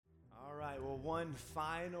One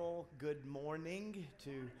final good morning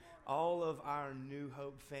to all of our New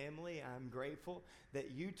Hope family. I'm grateful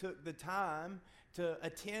that you took the time to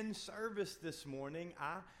attend service this morning.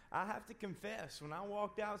 I have to confess, when I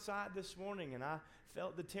walked outside this morning and I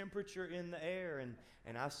felt the temperature in the air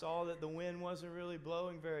and I saw that the wind wasn't really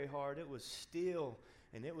blowing very hard, it was still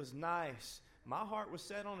and it was nice. My heart was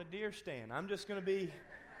set on a deer stand. I'm just going to be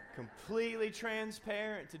completely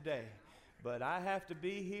transparent today. But I have to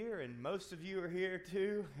be here, and most of you are here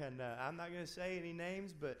too, and I'm not going to say any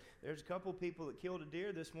names, but there's a couple people that killed a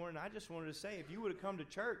deer this morning. I just wanted to say, if you would have come to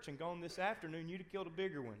church and gone this afternoon, you'd have killed a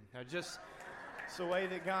bigger one. Now, just it's the way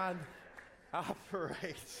that God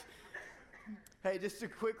operates. Hey, just a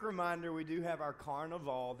quick reminder, we do have our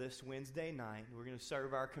carnival this Wednesday night. We're going to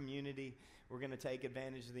serve our community. We're going to take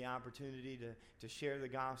advantage of the opportunity to share the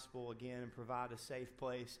gospel again and provide a safe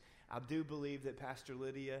place. I do believe that Pastor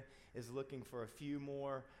Lydia is looking for a few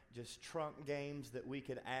more just trunk games that we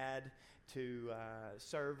could add to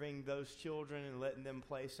serving those children and letting them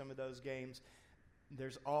play some of those games.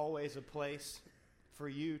 There's always a place for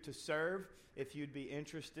you to serve. If you'd be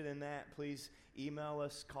interested in that, please email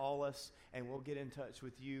us, call us, and we'll get in touch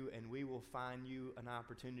with you, and we will find you an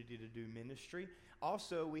opportunity to do ministry.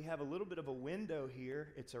 Also, we have a little bit of a window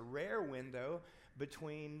here. It's a rare window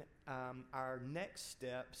between our next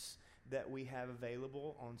steps that we have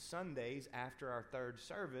available on Sundays after our third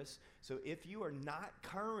service. So if you are not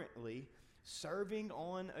currently serving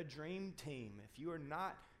on a dream team, if you are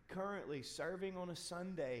not currently serving on a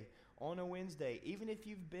Sunday, on a Wednesday, even if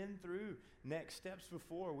you've been through Next Steps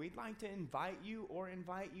before, we'd like to invite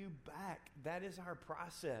you back. That is our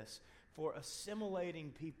process for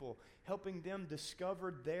assimilating people, helping them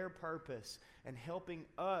discover their purpose, and helping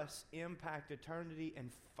us impact eternity. And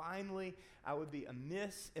finally, I would be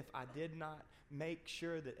amiss if I did not make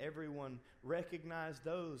sure that everyone recognized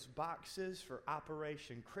those boxes for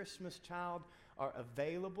Operation Christmas Child are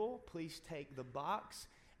available. Please take the box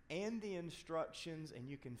and the instructions, and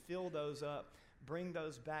you can fill those up, bring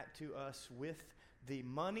those back to us with the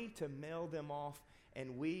money to mail them off,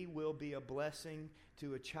 and we will be a blessing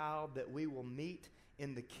to a child that we will meet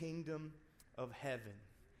in the kingdom of heaven.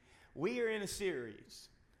 We are in a series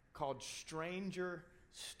called Stranger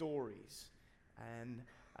Stories, and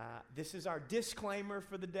this is our disclaimer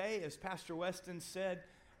for the day. As Pastor Weston said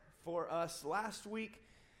for us last week,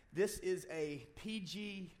 this is a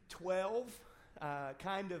PG-12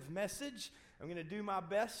 kind of message. I'm going to do my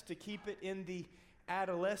best to keep it in the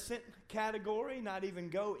adolescent category, not even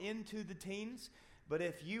go into the teens. But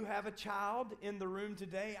if you have a child in the room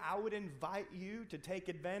today, I would invite you to take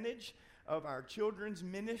advantage of our children's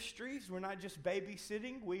ministries. We're not just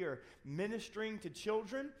babysitting, we are ministering to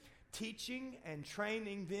children, teaching and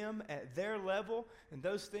training them at their level, and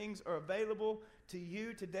those things are available to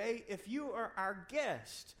you today. If you are our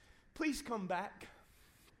guest, please come back.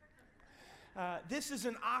 This is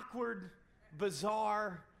an awkward,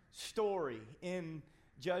 bizarre story in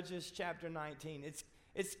Judges chapter 19.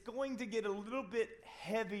 It's going to get a little bit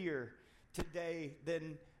heavier today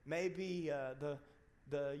than maybe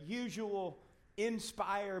the usual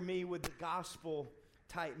inspire me with the gospel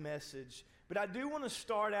type message. But I do want to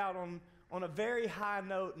start out on a very high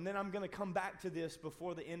note, and then I'm going to come back to this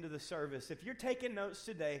before the end of the service. If you're taking notes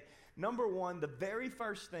today, number one, the very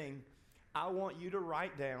first thing I want you to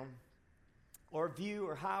write down or view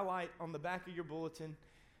or highlight on the back of your bulletin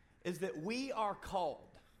is that we are called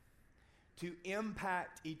to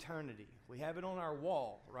impact eternity. We have it on our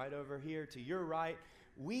wall right over here to your right.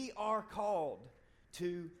 We are called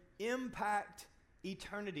to impact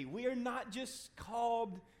eternity. We are not just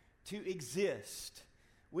called to exist.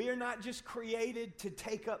 We are not just created to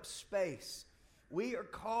take up space. We are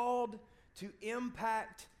called to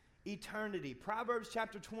impact eternity. Proverbs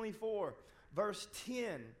chapter 24, verse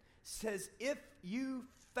 10 says, if you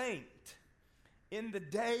faint in the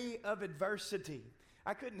day of adversity.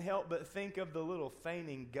 I couldn't help but think of the little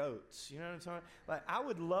fainting goats. You know what I'm talking about? Like, I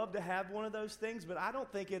would love to have one of those things, but I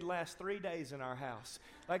don't think it'd last 3 days in our house.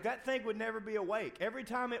 Like, that thing would never be awake. Every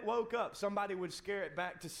time it woke up, somebody would scare it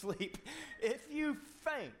back to sleep. If you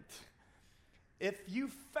faint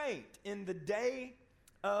in the day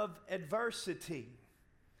of adversity,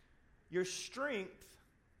 your strength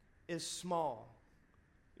is small.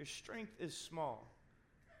 Your strength is small.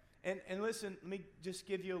 And listen, let me just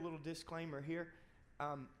give you a little disclaimer here.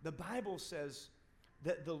 The Bible says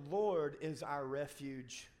that the Lord is our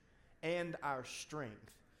refuge and our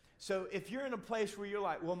strength. So if you're in a place where you're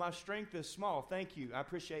like, well, my strength is small, thank you. I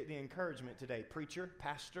appreciate the encouragement today. Preacher,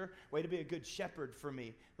 pastor, way to be a good shepherd for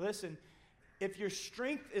me. Listen, if your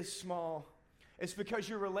strength is small, it's because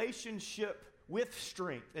your relationship with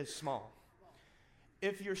strength is small.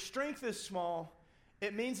 if your strength is small,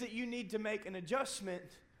 it means that you need to make an adjustment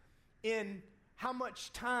in how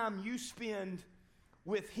much time you spend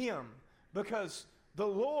with Him, because the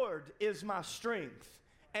Lord is my strength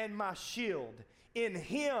and my shield. In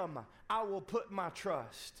Him I will put my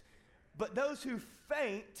trust. But those who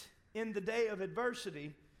faint in the day of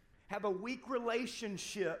adversity have a weak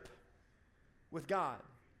relationship with God.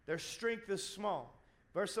 Their strength is small.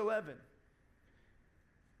 Verse 11.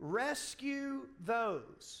 Rescue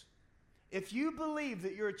those. If you believe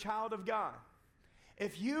that you're a child of God,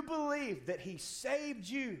 if you believe that He saved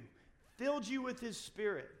you, filled you with His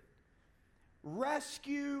Spirit,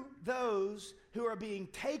 rescue those who are being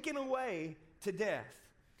taken away to death,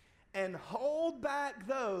 and hold back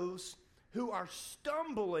those who are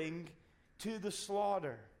stumbling to the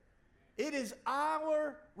slaughter. It is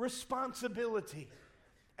our responsibility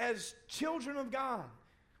as children of God.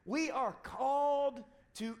 We are called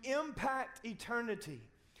to impact eternity.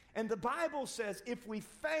 And the Bible says if we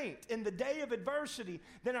faint in the day of adversity,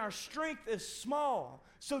 then our strength is small.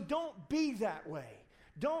 So don't be that way.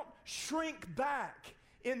 Don't shrink back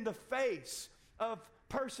in the face of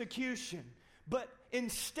persecution, but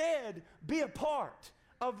instead be a part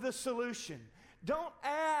of the solution. Don't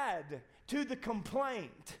add to the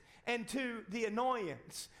complaint and to the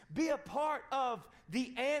annoyance. Be a part of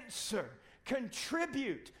the answer.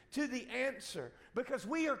 Contribute to the answer, because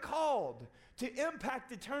we are called to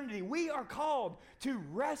impact eternity. We are called to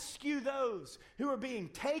rescue those who are being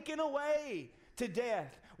taken away to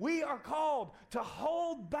death. We are called to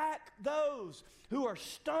hold back those who are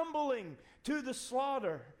stumbling to the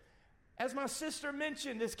slaughter. As my sister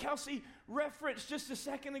mentioned, as Kelsey referenced just a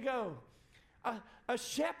second ago, a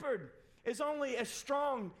shepherd is only as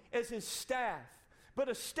strong as his staff, but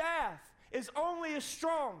a staff is only as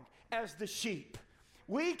strong as the sheep.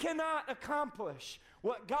 We cannot accomplish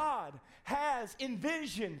what God has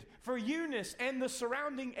envisioned for Eunice and the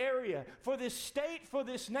surrounding area, for this state, for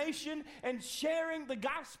this nation, and sharing the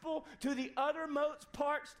gospel to the uttermost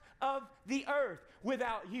parts of the earth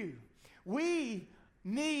without you. We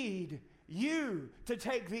need you to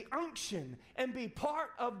take the unction and be part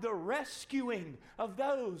of the rescuing of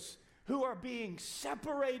those who are being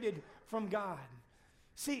separated from God.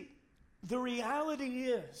 See, the reality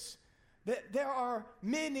is that there are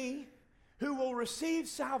many who will receive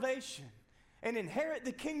salvation and inherit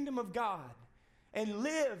the kingdom of God and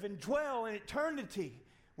live and dwell in eternity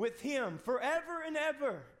with Him forever and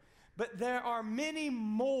ever. But there are many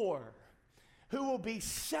more who will be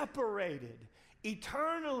separated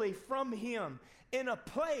eternally from Him in a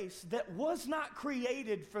place that was not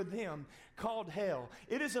created for them, called hell.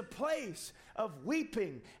 It is a place of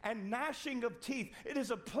weeping and gnashing of teeth. It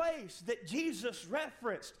is a place that Jesus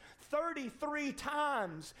referenced 33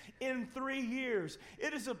 times in 3 years.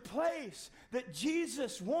 It is a place that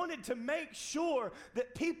Jesus wanted to make sure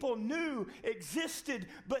that people knew existed,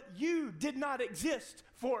 but you did not exist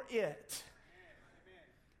for it.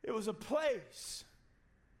 It was a place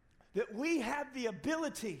that we have the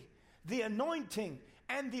ability, the anointing,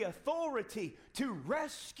 and the authority to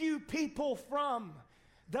rescue people from.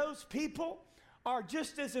 Those people are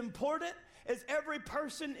just as important as every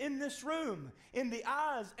person in this room, in the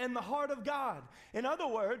eyes and the heart of God. In other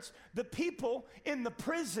words, the people in the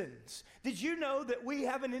prisons. Did you know that we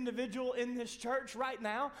have an individual in this church right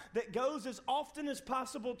now that goes as often as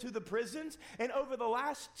possible to the prisons? And over the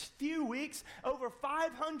last few weeks, over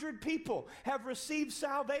 500 people have received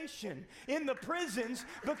salvation in the prisons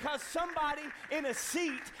because somebody in a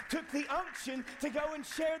seat took the unction to go and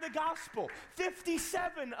share the gospel.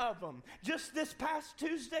 57 of them just this past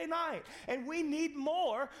Tuesday night. And we need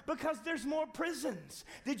more because there's more prisons.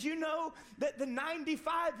 Did you know that the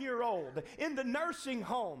 95-year-old in the nursing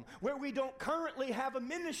home, where we don't currently have a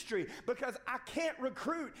ministry because I can't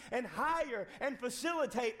recruit and hire and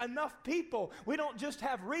facilitate enough people, we don't just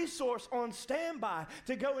have resource on standby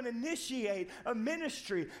to go and initiate a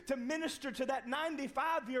ministry to minister to that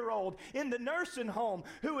 95-year-old in the nursing home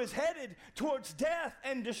who is headed towards death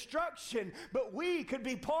and destruction, but we could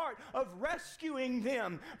be part of rescuing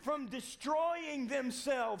them from destroying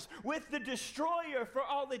themselves with the destroyer for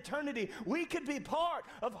all eternity. We could be part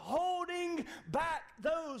of holding back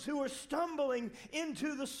those who are stumbling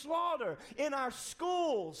into the slaughter in our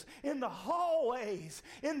schools, in the hallways,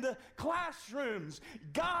 in the classrooms.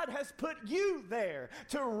 God has put you there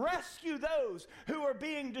to rescue those who are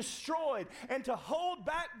being destroyed and to hold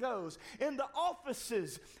back those in the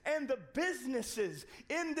offices and the businesses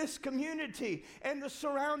in this community and the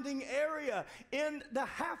surrounding area, in the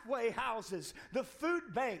halfway house houses, the food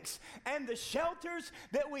banks, and the shelters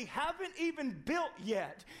that we haven't even built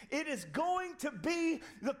yet. It is going to be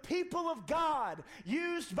the people of God,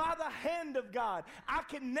 used by the hand of God. I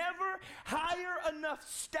can never hire enough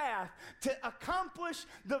staff to accomplish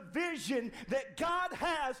the vision that God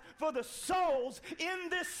has for the souls in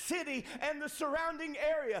this city and the surrounding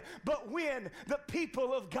area. But when the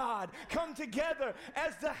people of God come together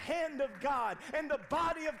as the hand of God and the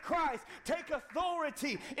body of Christ take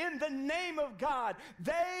authority in the name of God,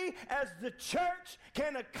 they as the church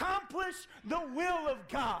can accomplish the will of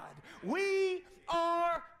God. We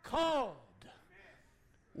are called.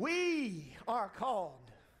 We are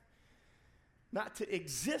called not to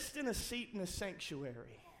exist in a seat in a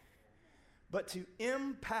sanctuary, but to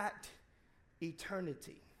impact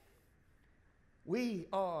eternity. We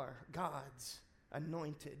are God's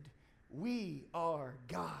anointed. We are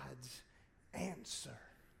God's answer.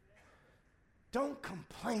 Don't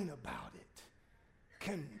complain about it.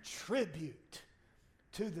 Contribute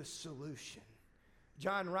to the solution.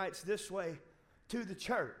 John writes this way to the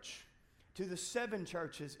church, to the 7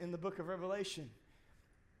 churches in the book of Revelation,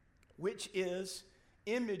 which is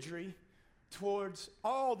imagery towards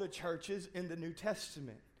all the churches in the New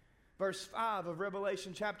Testament. Verse 5 of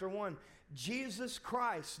Revelation chapter 1, Jesus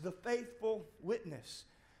Christ, the faithful witness,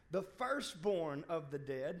 the firstborn of the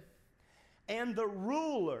dead, and the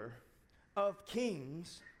ruler of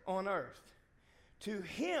kings on earth. To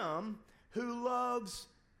him who loves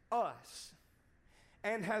us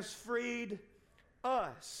and has freed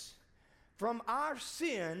us from our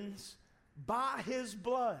sins by his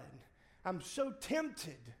blood. I'm so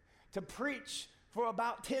tempted to preach for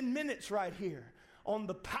about 10 minutes right here on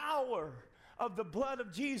the power of the blood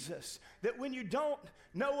of Jesus, that when you don't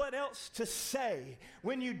know what else to say,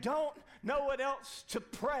 when you don't know what else to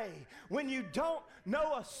pray, when you don't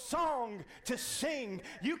know a song to sing,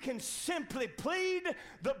 you can simply plead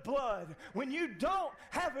the blood. When you don't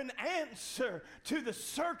have an answer to the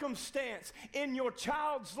circumstance in your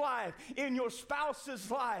child's life, in your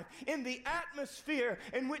spouse's life, in the atmosphere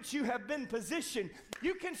in which you have been positioned,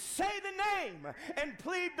 you can say the name and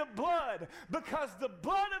plead the blood, because the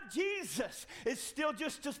blood of Jesus is still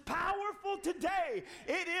just as powerful today.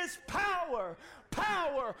 It is power,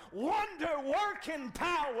 wonder-working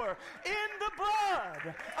power in the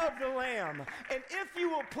blood of the Lamb. And if you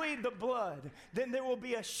will plead the blood, then there will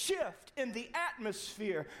be a shift in the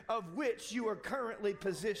atmosphere of which you are currently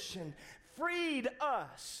positioned. Freed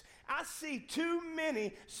us. I see too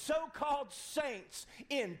many so-called saints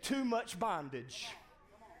in too much bondage.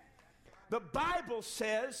 The Bible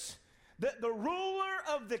says that the ruler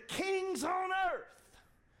of the kings on earth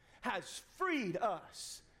has freed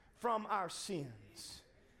us from our sins.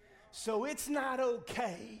 So it's not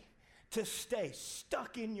okay to stay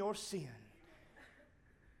stuck in your sin,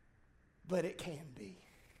 but it can be.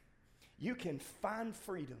 You can find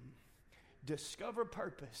freedom, discover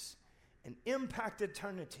purpose, and impact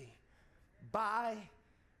eternity by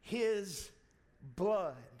his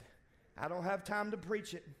blood. I don't have time to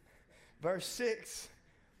preach it. Verse 6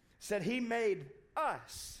 said he made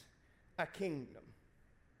us a kingdom.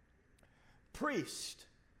 Priest,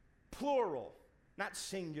 plural, not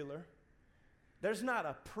singular. There's not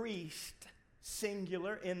a priest,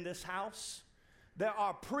 singular, in this house. There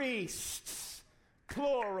are priests,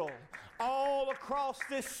 plural, all across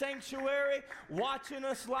this sanctuary, watching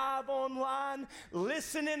us live online,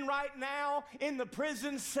 listening right now in the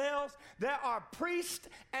prison cells. There are priests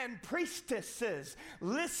and priestesses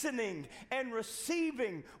listening and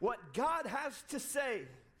receiving what God has to say.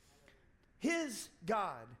 His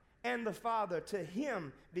God and the Father, to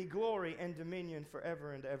him be glory and dominion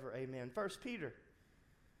forever and ever. Amen. 1 Peter,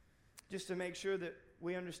 just to make sure that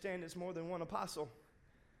we understand it's more than one apostle.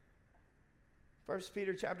 1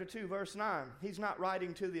 Peter chapter 2, verse 9. He's not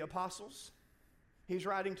writing to the apostles. He's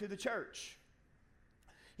writing to the church.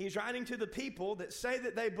 He's writing to the people that say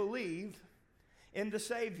that they believe in the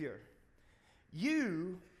Savior.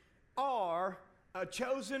 You are a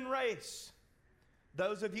chosen race.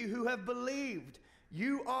 Those of you who have believed,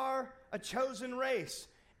 you are a chosen race,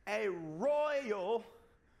 a royal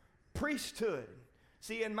priesthood.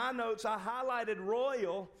 See, in my notes, I highlighted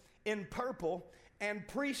royal in purple and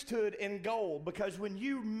priesthood in gold, because when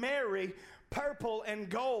you marry purple and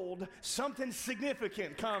gold, something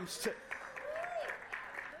significant comes to.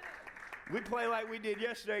 We play like we did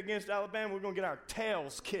yesterday against Alabama, we're going to get our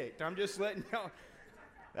tails kicked. I'm just letting y'all,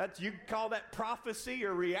 you call that prophecy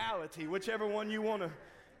or reality, whichever one you want to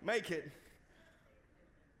make it.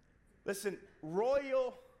 Listen,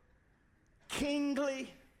 royal,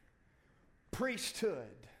 kingly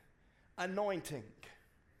priesthood, anointing.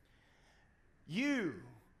 You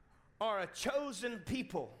are a chosen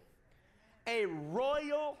people, a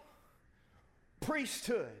royal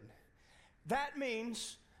priesthood. That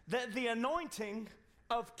means that the anointing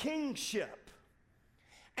of kingship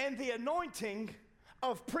and the anointing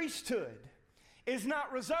of priesthood is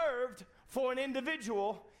not reserved for an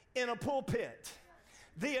individual in a pulpit.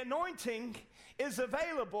 The anointing is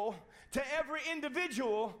available to every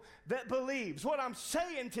individual that believes. What I'm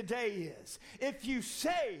saying today is, if you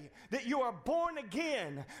say that you are born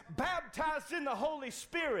again, baptized in the Holy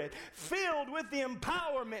Spirit, filled with the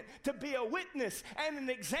empowerment to be a witness and an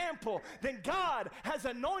example, then God has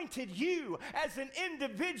anointed you as an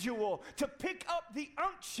individual to pick up the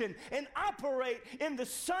unction and operate in the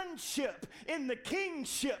sonship, in the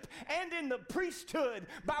kingship, and in the priesthood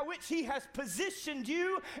by which He has positioned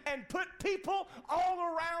you and put people all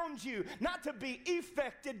around you, not to be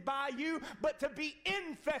affected by you, but to be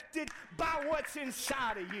infected by what's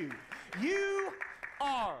inside of you. You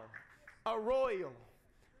are a royal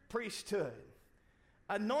priesthood,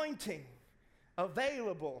 anointing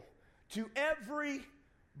available to every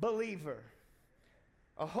believer,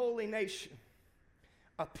 a holy nation,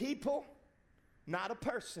 a people, not a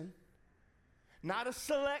person, not a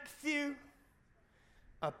select few,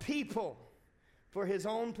 a people for His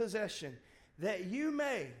own possession, that you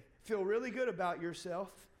may feel really good about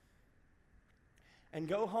yourself and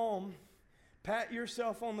go home, pat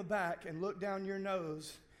yourself on the back, and look down your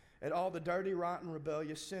nose at all the dirty, rotten,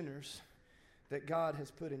 rebellious sinners that God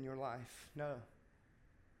has put in your life. No,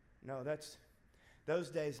 those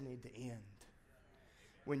days need to end.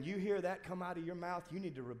 When you hear that come out of your mouth, you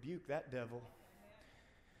need to rebuke that devil,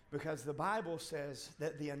 because the Bible says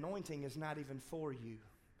that the anointing is not even for you.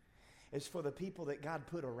 It's for the people that God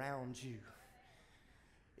put around you.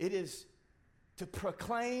 It is to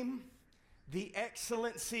proclaim the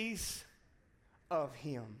excellencies of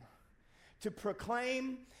Him, to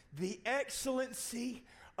proclaim the excellency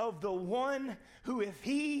of the one who, if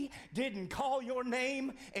He didn't call your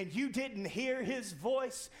name and you didn't hear His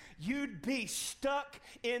voice, you'd be stuck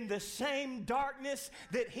in the same darkness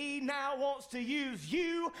that He now wants to use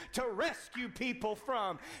you to rescue people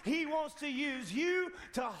from. He wants to use you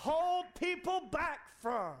to hold people back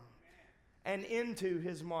from and into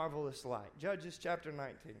His marvelous light. Judges chapter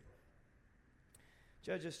 19.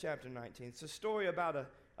 Judges chapter 19. It's a story about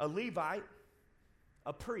a Levite,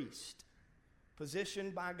 a priest,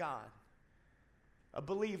 positioned by God, a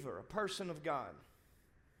believer, a person of God,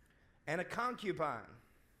 and a concubine,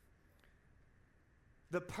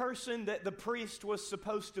 the person that the priest was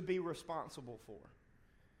supposed to be responsible for.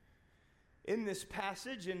 In this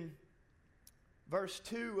passage, in verse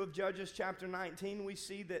 2 of Judges chapter 19, we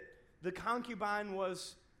see that the concubine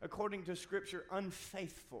was, according to Scripture,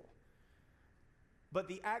 unfaithful. But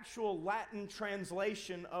the actual Latin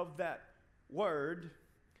translation of that word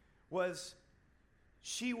was,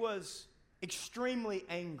 she was extremely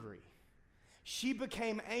angry. She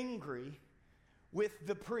became angry with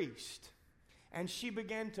the priest, and she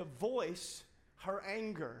began to voice her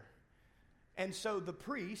anger. And so the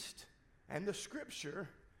priest and the Scripture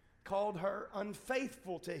called her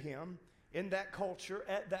unfaithful to him in that culture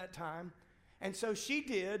at that time. And so she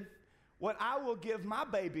did what I will give my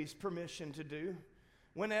babies permission to do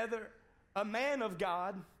whenever a man of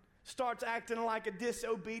God starts acting like a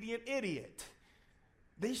disobedient idiot.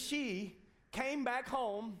 She came back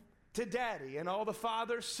home to daddy, and all the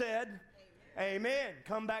fathers said, Amen.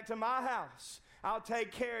 Come back to my house. I'll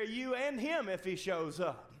take care of you and him if he shows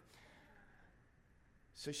up.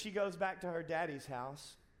 So she goes back to her daddy's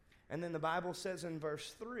house, and then the Bible says in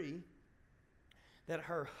verse 3 that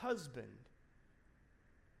her husband,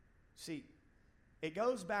 see, it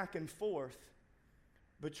goes back and forth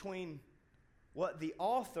between what the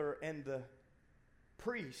author and the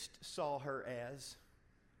priest saw her as,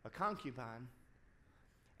 a concubine,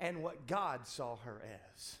 and what God saw her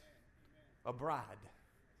as, a bride,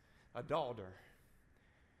 a daughter.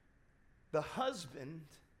 The husband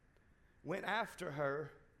went after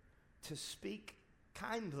her to speak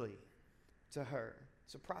kindly to her.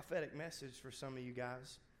 It's a prophetic message for some of you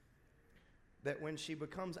guys, that when she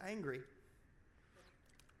becomes angry,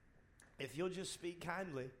 if you'll just speak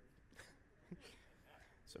kindly.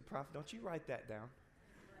 So, prophet, don't you write that down. What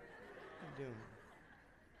are you doing?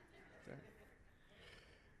 Okay.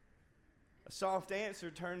 A soft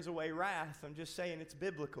answer turns away wrath. I'm just saying it's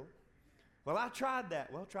biblical. Well, I tried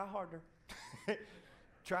that. Well, try harder.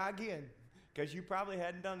 Try again. Because you probably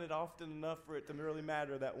hadn't done it often enough for it to really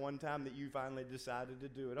matter that one time that you finally decided to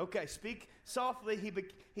do it. Okay, speak softly.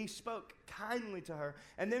 He spoke kindly to her.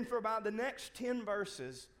 And then for about the next 10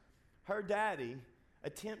 verses, her daddy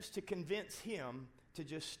attempts to convince him to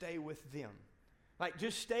just stay with them. Like,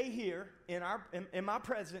 just stay here in my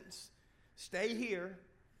presence. Stay here.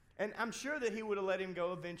 And I'm sure that he would have let him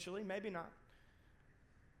go eventually. Maybe not.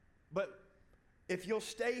 But if you'll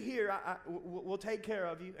stay here, we'll take care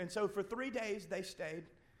of you. And so for 3 days, they stayed.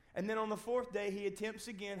 And then on the 4th day, he attempts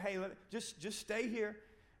again. Hey, just stay here.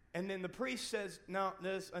 And then the priest says, no,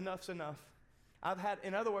 enough's enough.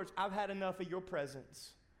 In other words, I've had enough of your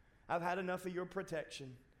presence. I've had enough of your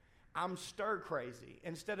protection. I'm stir crazy.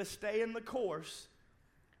 Instead of staying the course,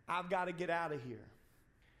 I've got to get out of here.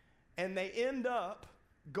 And they end up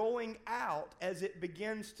going out as it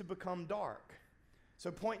begins to become dark.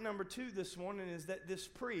 So point number 2 this morning is that this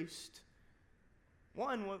priest,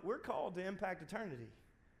 one, we're called to impact eternity.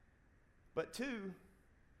 But 2,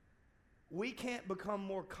 we can't become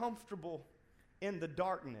more comfortable in the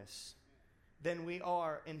darkness than we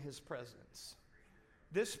are in his presence.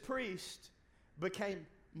 This priest became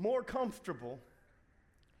more comfortable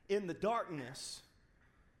in the darkness,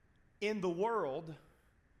 in the world.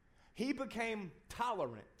 He became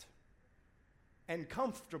tolerant and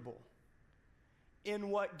comfortable in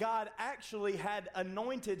what God actually had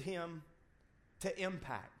anointed him to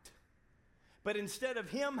impact. But instead of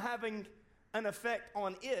him having an effect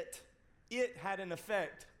on it, it had an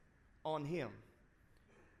effect on him.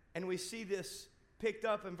 And we see this picked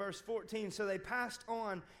up in verse 14. So they passed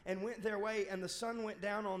on and went their way, and the sun went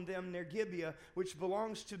down on them near Gibeah, which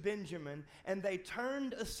belongs to Benjamin. And they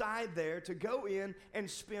turned aside there to go in and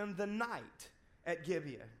spend the night at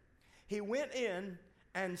Gibeah. He went in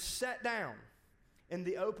and sat down in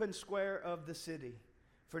the open square of the city,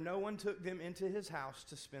 for no one took them into his house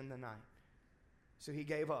to spend the night. So he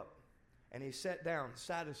gave up, and he sat down,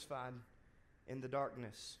 satisfied in the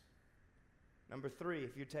darkness. Number 3,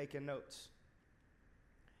 if you're taking notes.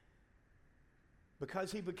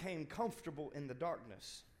 Because he became comfortable in the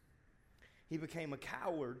darkness, he became a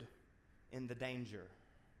coward in the danger.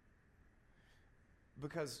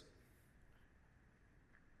 Because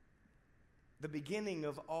the beginning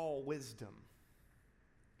of all wisdom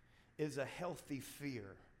is a healthy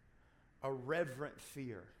fear, a reverent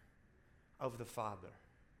fear of the Father.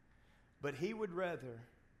 But he would rather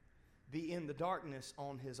be in the darkness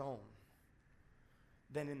on his own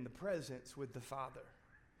than in the presence with the Father.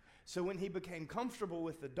 So when he became comfortable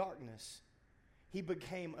with the darkness, he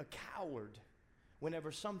became a coward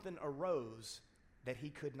whenever something arose that he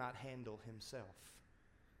could not handle himself.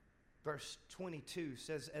 Verse 22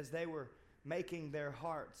 says, as they were making their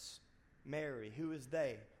hearts merry. Who is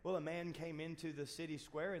they? Well, a man came into the city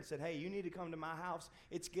square and said, hey, you need to come to my house.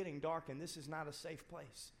 It's getting dark and this is not a safe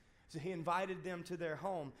place. So he invited them to their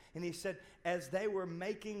home, and he said, as they were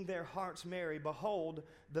making their hearts merry, behold,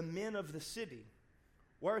 the men of the city,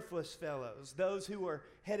 worthless fellows, those who were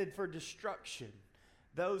headed for destruction,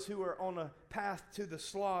 those who were on a path to the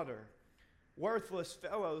slaughter, worthless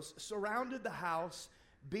fellows surrounded the house,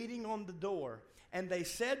 beating on the door. And they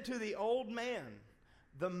said to the old man,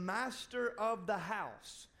 the master of the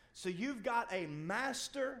house. So you've got a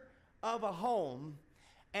master of a home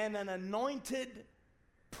and an anointed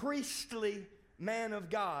priestly man of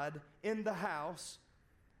God in the house.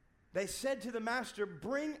 They said to the master,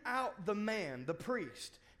 bring out the man, the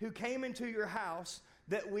priest, who came into your house,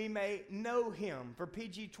 that we may know him. For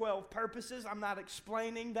PG-12 purposes, I'm not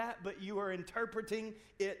explaining that, but you are interpreting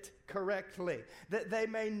it correctly. That they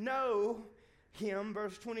may know him,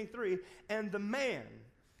 verse 23, and the man,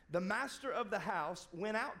 the master of the house,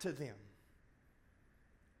 went out to them,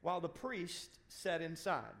 while the priest sat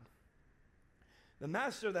inside. The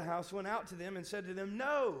master of the house went out to them and said to them,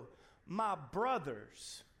 no, my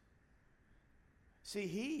brothers. See,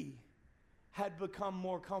 he had become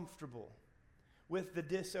more comfortable with the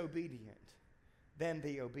disobedient than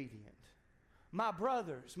the obedient. My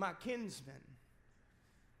brothers, my kinsmen,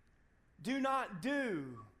 do not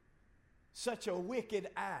do such a wicked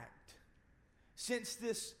act. Since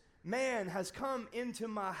this man has come into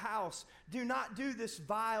my house, do not do this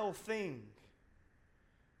vile thing.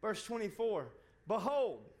 Verse 24,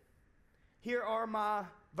 behold, here are my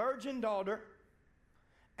virgin daughter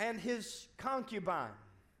and his concubine.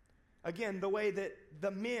 Again, the way that the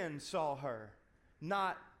men saw her,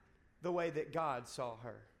 not the way that God saw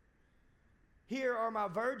her. Here are my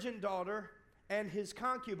virgin daughter and his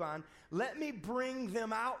concubine. Let me bring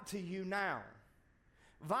them out to you now.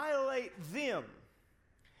 Violate them.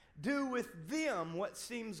 Do with them what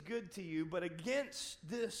seems good to you, but against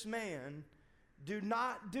this man, do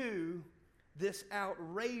not do this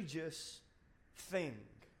outrageous thing.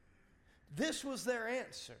 This was their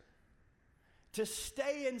answer. To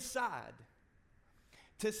stay inside.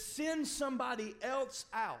 To send somebody else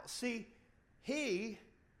out. See, he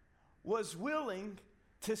was willing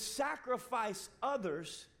to sacrifice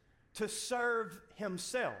others to serve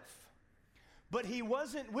himself. But he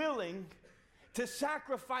wasn't willing to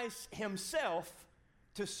sacrifice himself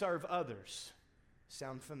to serve others.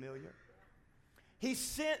 Sound familiar? He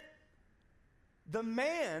sent the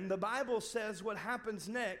man. The Bible says what happens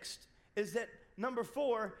next is that, number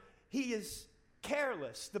 4, he is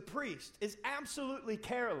careless. The priest is absolutely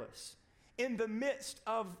careless in the midst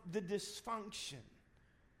of the dysfunction.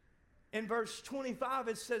 In verse 25,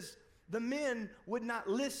 it says, the men would not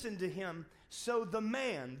listen to him, so the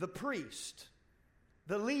man, the priest,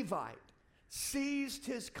 the Levite, seized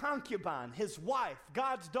his concubine, his wife,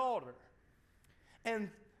 God's daughter, and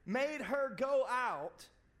made her go out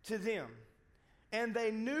to them. And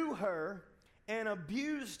they knew her and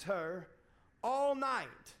abused her all night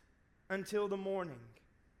until the morning.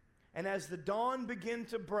 And as the dawn began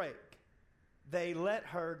to break, they let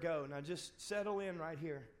her go. Now just settle in right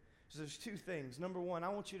here. So there's 2 things. Number 1, I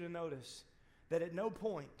want you to notice that at no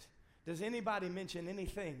point does anybody mention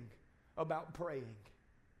anything about praying.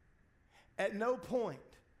 At no point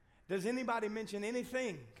does anybody mention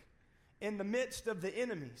anything in the midst of the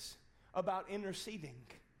enemies about interceding.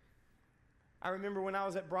 I remember when I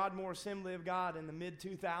was at Broadmoor Assembly of God in the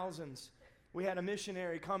mid-2000s, we had a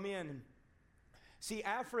missionary come in and see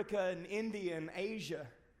Africa and India and Asia.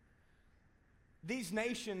 These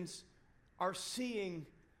nations are seeing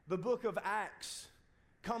the book of Acts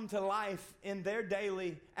come to life in their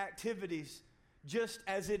daily activities just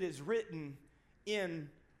as it is written in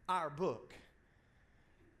our book.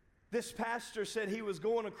 This pastor said he was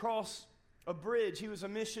going across a bridge. He was a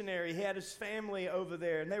missionary. He had his family over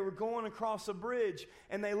there, and they were going across a bridge,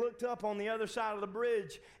 and they looked up on the other side of the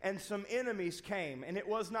bridge, and some enemies came, and it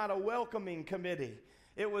was not a welcoming committee.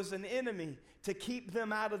 It was an enemy to keep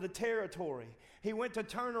them out of the territory. He went to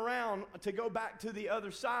turn around to go back to the other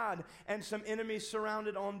side, and some enemies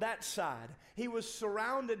surrounded on that side. He was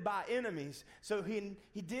surrounded by enemies, so he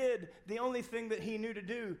did the only thing that he knew to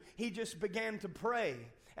do. He just began to pray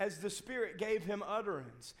as the Spirit gave him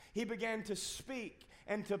utterance. He began to speak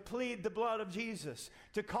and to plead the blood of Jesus,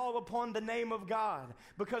 to call upon the name of God,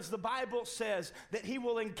 because the Bible says that he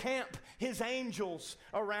will encamp his angels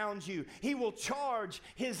around you. He will charge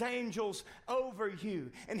his angels over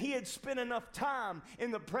you. And he had spent enough time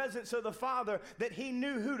in the presence of the Father that he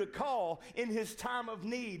knew who to call in his time of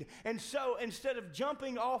need. And so instead of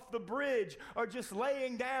jumping off the bridge or just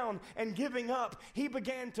laying down and giving up, he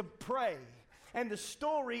began to pray. And the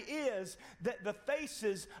story is that the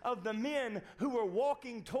faces of the men who were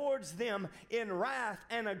walking towards them in wrath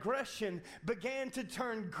and aggression began to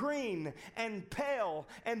turn green and pale,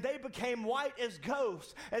 and they became white as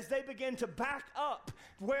ghosts as they began to back up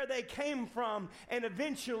where they came from and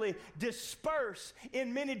eventually disperse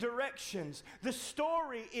in many directions. The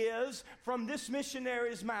story is from this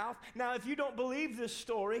missionary's mouth. Now, if you don't believe this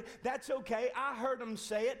story, that's okay. I heard him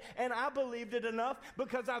say it, and I believed it enough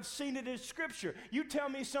because I've seen it in Scripture. You tell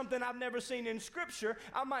me something I've never seen in Scripture,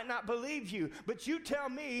 I might not believe you. But you tell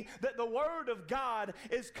me that the Word of God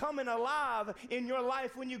is coming alive in your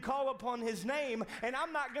life when you call upon His name, and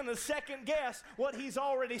I'm not going to second guess what He's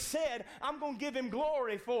already said. I'm going to give Him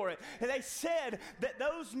glory for it. And they said that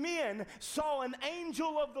those men saw an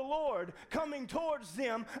angel of the Lord coming towards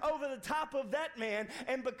them over the top of that man,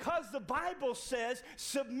 and because the Bible says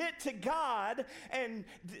submit to God, and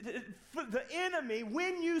the enemy,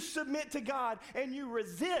 when you submit to God and you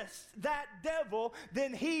resist that devil,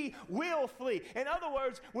 then he will flee. In other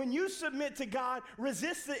words, when you submit to God,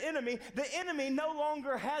 resist the enemy no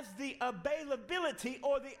longer has the availability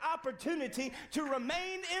or the opportunity to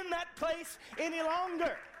remain in that place any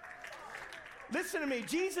longer. Listen to me,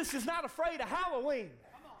 Jesus is not afraid of Halloween.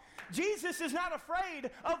 Jesus is not afraid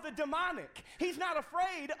of the demonic. He's not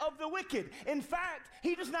afraid of the wicked. In fact,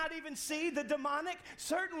 he does not even see the demonic,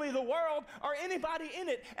 certainly the world, or anybody in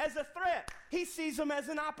it as a threat. He sees them as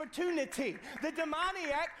an opportunity. The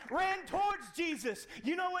demoniac ran towards Jesus.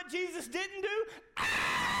 You know what Jesus didn't do?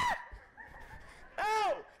 Ah!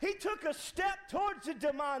 No, he took a step towards the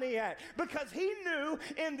demoniac because he knew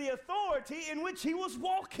in the authority in which he was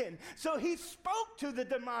walking. So he spoke to the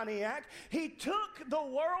demoniac. He took the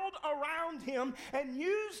world around him and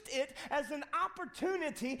used it as an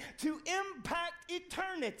opportunity to impact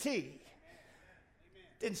eternity.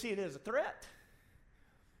 Didn't see it as a threat.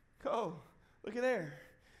 Oh, look at there.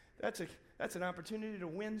 That's an opportunity to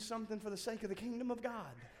win something for the sake of the kingdom of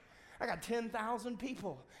God. I got 10,000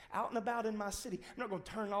 people out and about in my city. I'm not going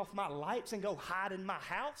to turn off my lights and go hide in my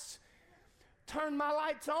house. Turn my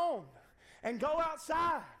lights on and go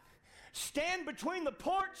outside. Stand between the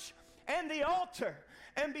porch and the altar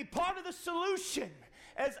and be part of the solution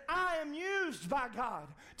as I am used by God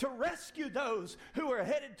to rescue those who are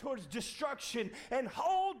headed towards destruction and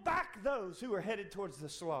hold back those who are headed towards the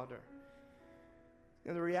slaughter.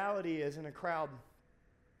 And the reality is, in a crowd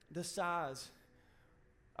the size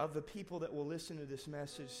of the people that will listen to this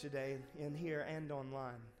message today in here and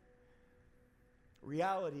online,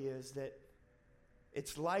 reality is that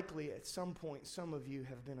it's likely at some point some of you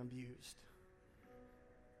have been abused.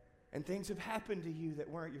 And things have happened to you that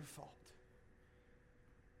weren't your fault.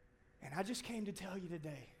 And I just came to tell you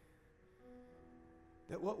today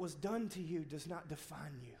that what was done to you does not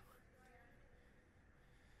define you.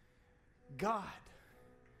 God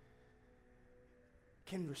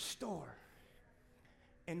can restore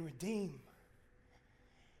and redeem.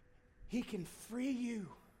 He can free you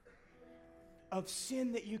of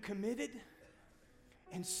sin that you committed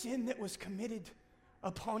and sin that was committed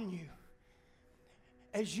upon you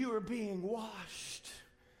as you are being washed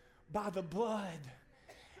by the blood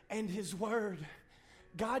and His Word.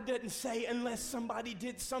 God doesn't say unless somebody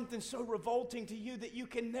did something so revolting to you that you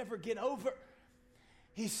can never get over.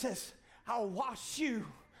 He says, I'll wash you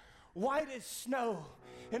white as snow.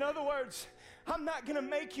 In other words, I'm not going to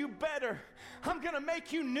make you better. I'm going to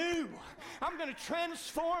make you new. I'm going to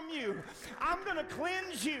transform you. I'm going to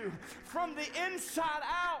cleanse you from the inside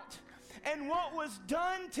out. And what was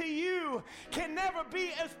done to you can never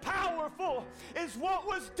be as powerful as what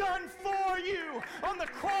was done for you on the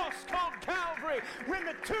cross called Calvary, when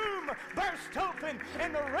the tomb burst open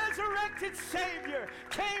and the resurrected Savior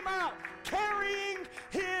came out carrying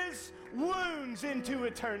His wounds into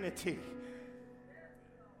eternity.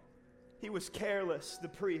 He was careless, the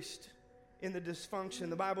priest, in the dysfunction.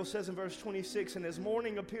 The Bible says in verse 26, and as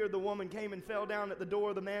morning appeared, the woman came and fell down at the door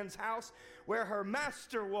of the man's house where her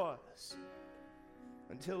master was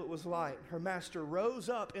until it was light. Her master rose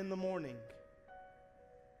up in the morning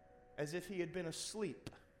as if he had been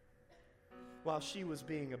asleep while she was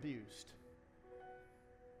being abused.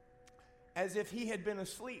 As if he had been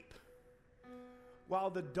asleep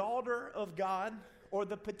while the daughter of God, or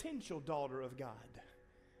the potential daughter of God,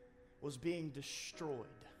 was being destroyed.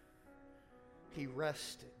 He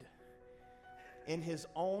rested in his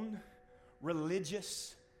own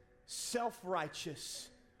religious, self-righteous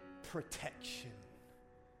protection.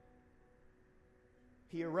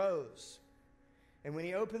 He arose, and when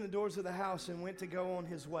he opened the doors of the house and went to go on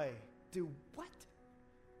his way, do what?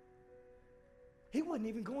 He wasn't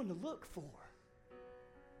even going to look for her.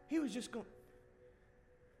 He was just going,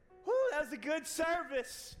 whoo, that was a good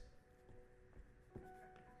service.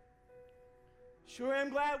 Sure am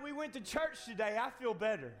glad we went to church today. I feel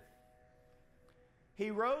better.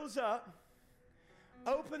 He rose up,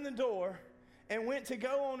 opened the door, and went to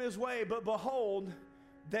go on his way. But behold,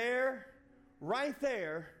 there, right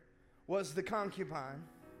there, was the concubine,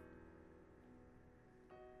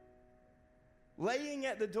 laying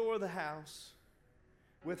at the door of the house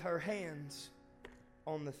with her hands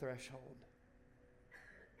on the threshold.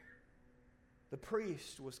 The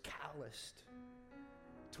priest was calloused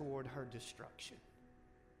toward her destruction.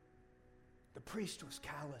 The priest was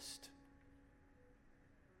calloused.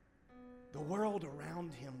 The world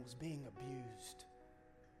around him was being abused.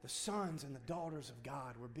 The sons and the daughters of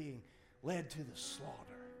God were being led to the slaughter.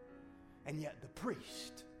 And yet the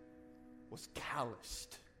priest was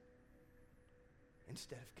calloused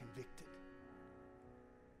instead of convicted.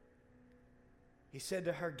 He said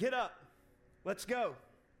to her, "Get up, let's go.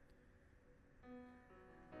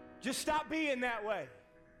 Just stop being that way.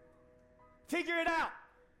 Figure it out.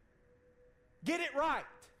 Get it right.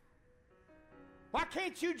 Why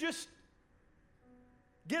can't you just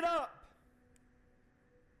get up?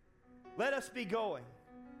 Let us be going."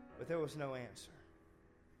 But there was no answer.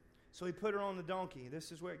 So he put her on the donkey.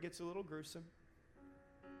 This is where it gets a little gruesome.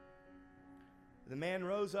 The man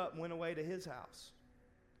rose up and went away to his house.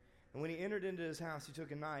 And when he entered into his house, he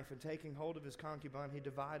took a knife, and taking hold of his concubine, he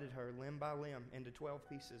divided her limb by limb into 12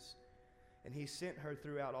 pieces. And he sent her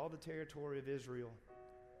throughout all the territory of Israel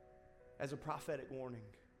as a prophetic warning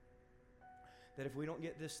that if we don't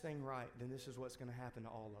get this thing right, then this is what's going to happen to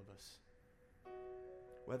all of us,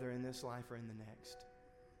 whether in this life or in the next.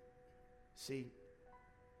 See,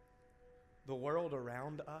 the world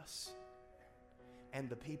around us and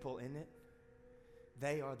the people in it,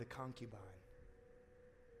 they are the concubine.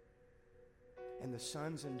 And the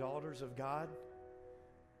sons and daughters of God,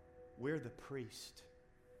 we're the priest.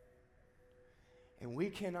 And we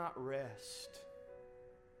cannot rest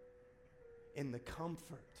in the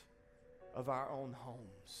comfort of our own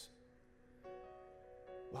homes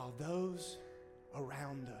while those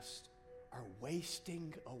around us are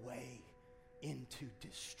wasting away into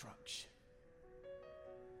destruction.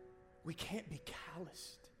 we can't be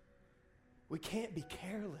calloused. We can't be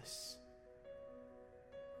careless.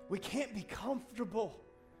 We can't be comfortable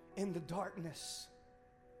in the darkness.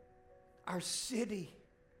 Our city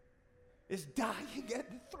is dying at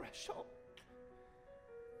the threshold.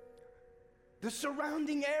 The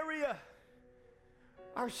surrounding area,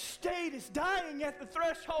 our state is dying at the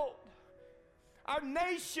threshold. Our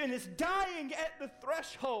nation is dying at the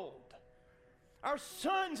threshold. Our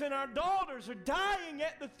sons and our daughters are dying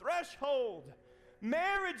at the threshold.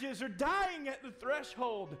 Marriages are dying at the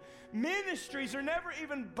threshold. Ministries are never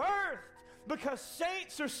even birthed because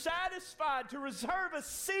saints are satisfied to reserve a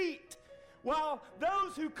seat while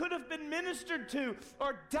those who could have been ministered to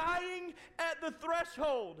are dying at the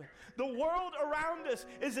threshold. The world around us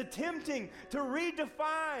is attempting to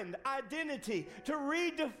redefine identity, to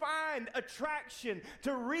redefine attraction, to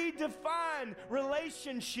redefine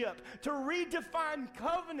relationship, to redefine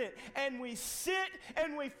covenant. And we sit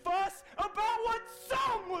and we fuss about what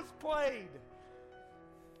song was played,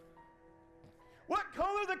 what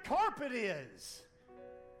color the carpet is,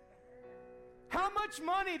 how much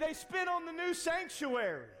money they spent on the new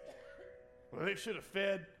sanctuary. Well, they should have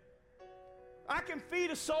fed. I can feed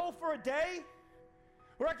a soul for a day,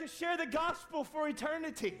 or I can share the gospel for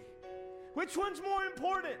eternity. Which one's more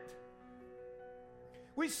important?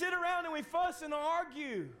 We sit around and we fuss and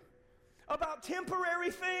argue about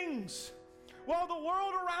temporary things while the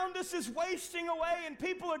world around us is wasting away and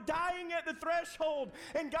people are dying at the threshold.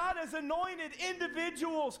 And God has anointed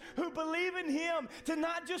individuals who believe in Him to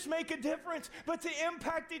not just make a difference, but to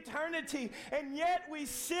impact eternity. And yet we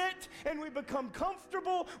sit and we become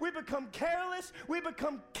comfortable, we become careless, we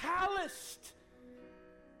become calloused.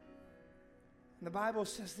 And the Bible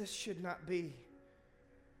says this should not be.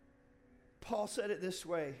 Paul said it this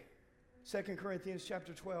way, 2 Corinthians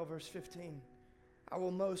chapter 12, verse 15. I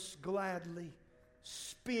will most gladly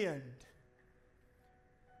spend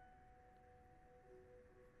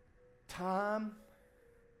time,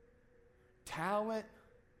 talent,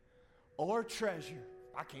 or treasure.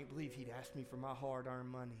 I can't believe he'd ask me for my hard-earned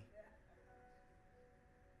money.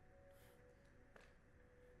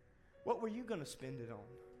 What were you going to spend it on?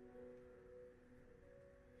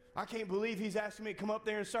 I can't believe he's asking me to come up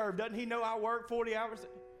there and serve. Doesn't he know I work 40 hours?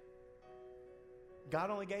 God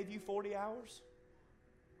only gave you 40 hours?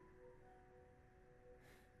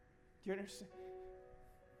 Do you understand?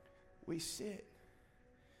 We sit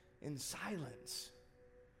in silence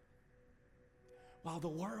while the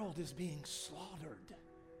world is being slaughtered,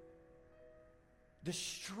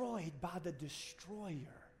 destroyed by the destroyer.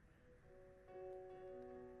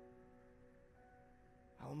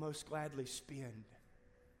 I will most gladly spend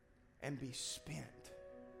and be spent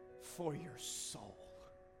for your soul.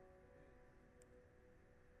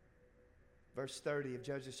 Verse 30 of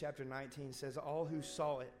Judges chapter 19 says, all who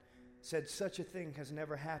saw it said such a thing has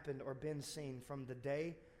never happened or been seen from the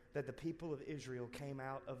day that the people of Israel came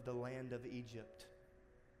out of the land of Egypt.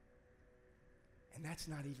 And that's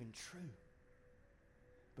not even true,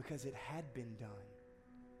 because it had been done.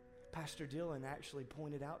 Pastor Dylan actually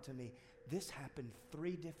pointed out to me, this happened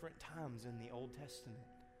 3 different times in the Old Testament.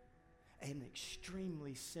 An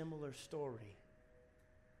extremely similar story.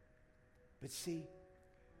 But see,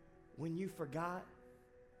 when you forgot,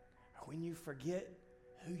 or when you forget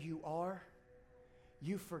who you are,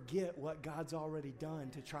 you forget what God's already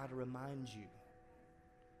done to try to remind you.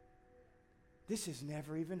 This has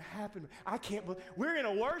never even happened. I can't believe we're in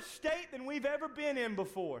a worse state than we've ever been in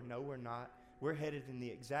before. No, we're not. We're headed in the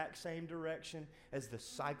exact same direction as the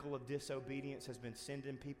cycle of disobedience has been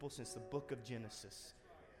sending people since the book of Genesis.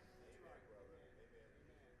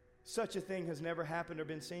 Such a thing has never happened or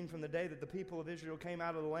been seen from the day that the people of Israel came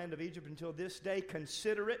out of the land of Egypt until this day.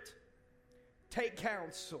 Consider it, take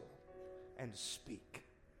counsel, and speak.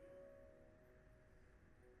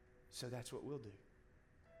 So that's what we'll do.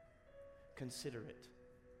 Consider it.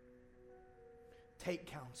 Take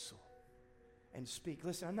counsel and speak.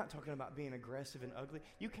 Listen, I'm not talking about being aggressive and ugly.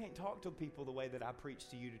 You can't talk to people the way that I preach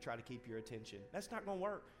to you to try to keep your attention. That's not going to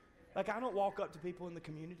work. Like, I don't walk up to people in the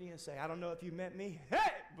community and say, I don't know if you met me. Hey,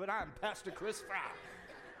 but I'm Pastor Chris Fry.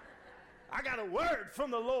 I got a word from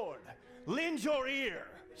the Lord. Lend your ear,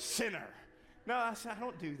 sinner. No, I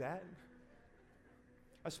don't do that.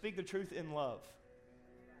 I speak the truth in love.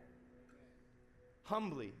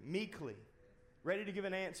 Humbly, meekly, ready to give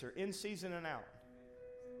an answer, in season and out.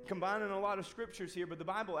 Combining a lot of scriptures here, but the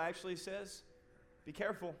Bible actually says, be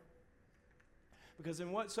careful. Because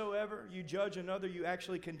in whatsoever you judge another, you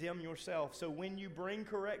actually condemn yourself. So when you bring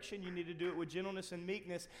correction, you need to do it with gentleness and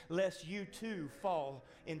meekness, lest you too fall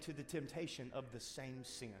into the temptation of the same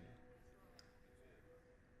sin.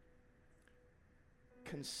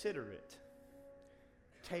 consider it.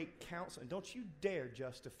 Take counsel. And don't you dare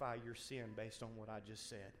justify your sin based on what I just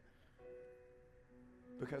said.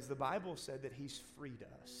 Because the Bible said that He's freed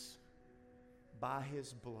us by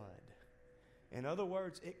His blood. In other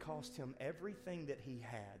words, it cost Him everything that He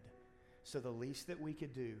had. So the least that we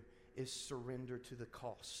could do is surrender to the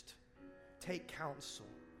cost. Take counsel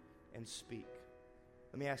and speak.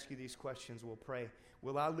 Let me ask you these questions. We'll pray.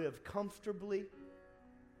 Will I live comfortably,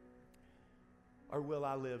 or will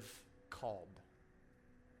I live called?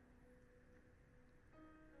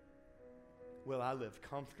 Will I live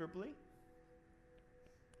comfortably,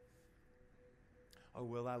 or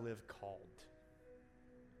will I live called?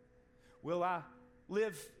 Will I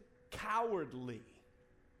live cowardly,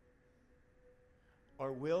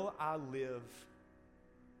 or will I live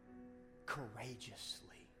courageously?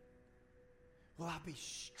 Will I be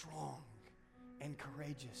strong and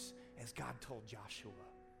courageous as God told Joshua,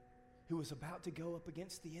 who was about to go up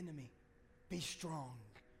against the enemy? Be strong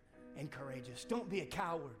and courageous. Don't be a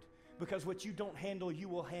coward, because what you don't handle, you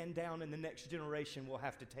will hand down, and the next generation will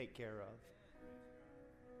have to take care of.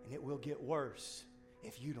 And it will get worse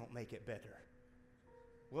if you don't make it better.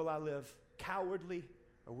 Will I live cowardly,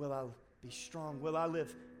 or will I be strong? Will I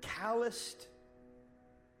live calloused,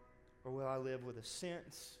 or will I live with a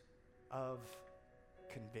sense of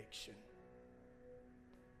conviction?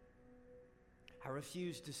 I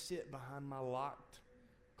refuse to sit behind my locked,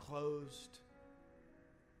 closed,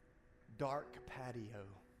 dark patio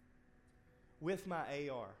with my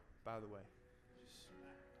AR, by the way.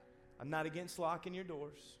 I'm not against locking your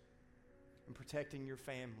doors and protecting your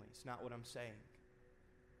families. Not what I'm saying.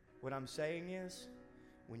 What I'm saying is,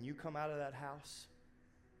 when you come out of that house,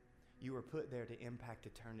 you were put there to impact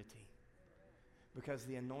eternity. Because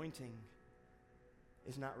the anointing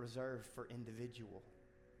is not reserved for individual.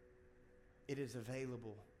 It is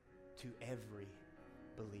available to every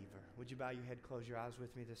believer. Would you bow your head, close your eyes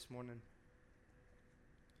with me this morning?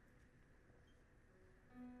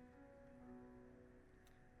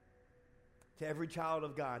 To every child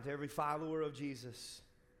of God, to every follower of Jesus,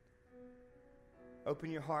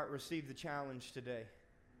 open your heart, receive the challenge today.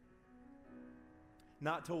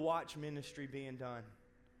 Not to watch ministry being done,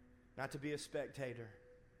 not to be a spectator,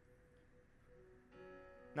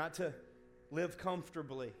 not to live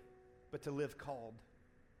comfortably, but to live called.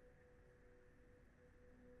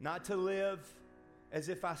 Not to live as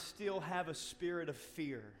if I still have a spirit of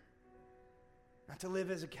fear, not to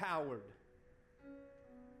live as a coward,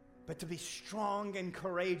 but to be strong and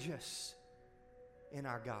courageous in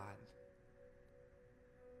our God.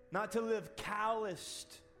 Not to live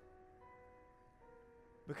calloused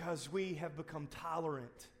because we have become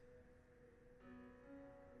tolerant,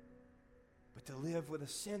 but to live with a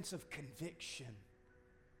sense of conviction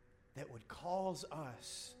that would cause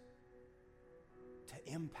us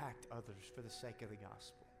to impact others for the sake of the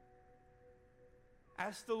gospel.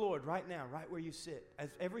 Ask the Lord right now, right where you sit,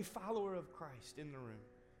 as every follower of Christ in the room,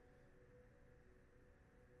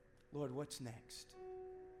 Lord, what's next?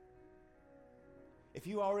 If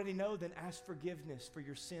you already know, then ask forgiveness for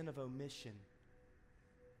your sin of omission.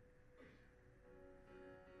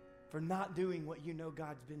 For not doing what you know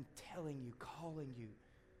God's been telling you, calling you,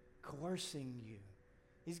 coercing you.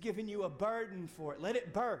 He's given you a burden for it. Let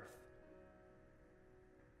it birth.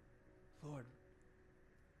 Lord,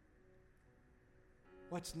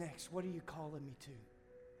 what's next? What are you calling me to?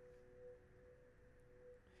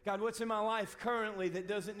 God, what's in my life currently that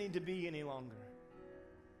doesn't need to be any longer?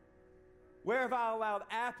 Where have I allowed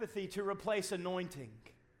apathy to replace anointing?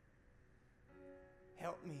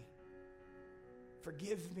 Help me.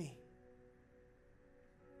 Forgive me.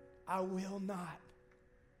 I will not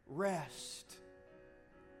rest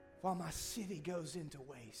while my city goes into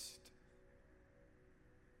waste.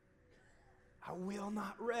 I will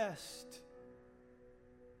not rest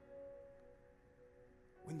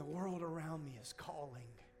when the world around me is calling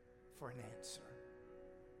for an answer.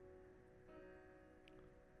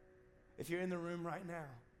 If you're in the room right now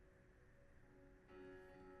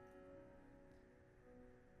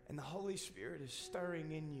and the Holy Spirit is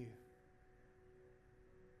stirring in you,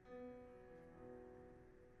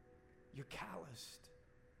 you're calloused.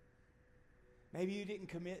 Maybe you didn't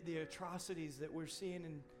commit the atrocities that we're seeing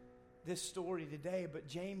in this story today, but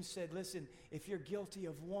James said, listen, if you're guilty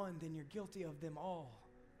of one, then you're guilty of them all.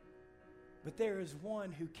 But there is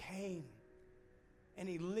one who came and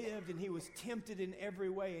he lived and he was tempted in every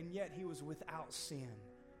way, and yet he was without sin.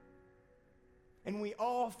 And we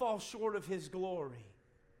all fall short of his glory.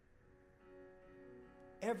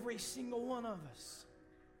 Every single one of us.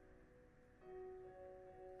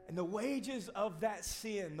 And the wages of that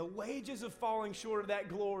sin, the wages of falling short of that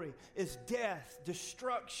glory is death,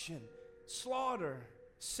 destruction, slaughter,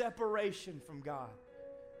 separation from God.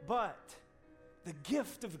 But the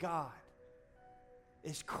gift of God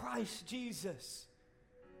is Christ Jesus.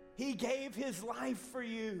 He gave his life for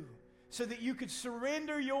you so that you could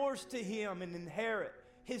surrender yours to him and inherit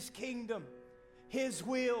his kingdom, his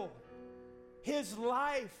will, his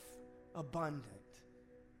life abundant.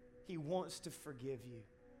 He wants to forgive you.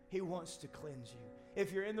 He wants to cleanse you.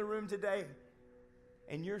 If you're in the room today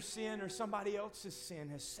and your sin or somebody else's sin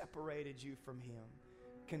has separated you from him,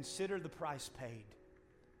 consider the price paid.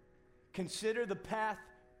 Consider the path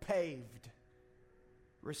paved.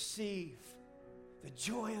 Receive the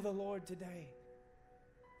joy of the Lord today.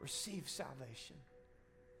 Receive salvation.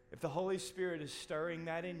 If the Holy Spirit is stirring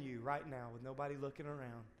that in you right now with nobody looking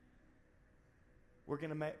around, we're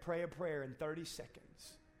going to pray a prayer in 30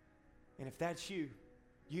 seconds. And if that's you,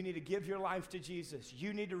 you need to give your life to Jesus.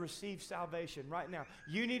 You need to receive salvation right now.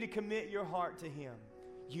 You need to commit your heart to him.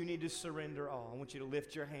 You need to surrender all. I want you to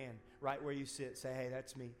lift your hand right where you sit. Say, hey,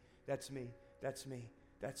 that's me. That's me. That's me.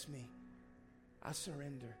 That's me. I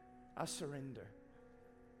surrender. I surrender.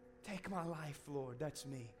 Take my life, Lord. That's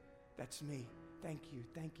me. That's me. Thank you.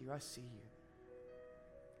 Thank you. I see you.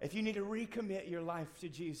 If you need to recommit your life to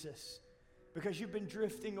Jesus because you've been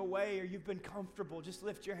drifting away or you've been comfortable, just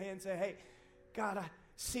lift your hand and say, hey, God,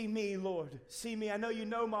 see me, Lord. See me. I know you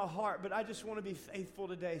know my heart, but I just want to be faithful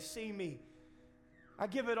today. See me. I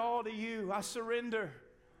give it all to you. I surrender.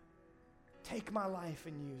 Take my life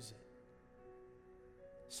and use it.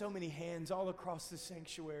 So many hands all across the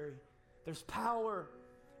sanctuary. There's power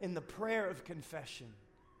in the prayer of confession.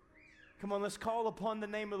 Come on, let's call upon the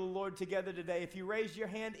name of the Lord together today. If you raised your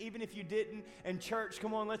hand, even if you didn't, and church,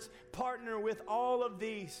 come on, let's partner with all of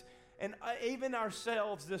these and even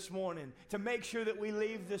ourselves this morning to make sure that we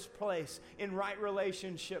leave this place in right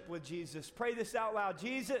relationship with Jesus. Pray this out loud.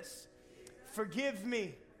 Jesus, forgive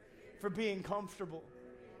me for being comfortable,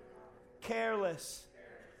 careless,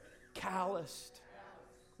 calloused.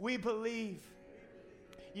 We believe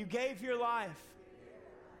you gave your life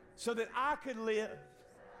so that I could live.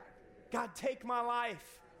 God, take my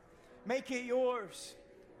life. Make it yours.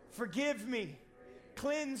 Forgive me.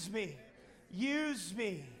 Cleanse me. Use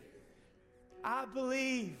me. I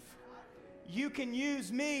believe you can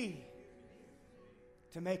use me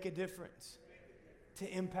to make a difference, to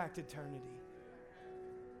impact eternity.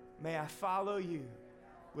 May I follow you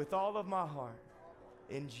with all of my heart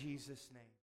in Jesus' name.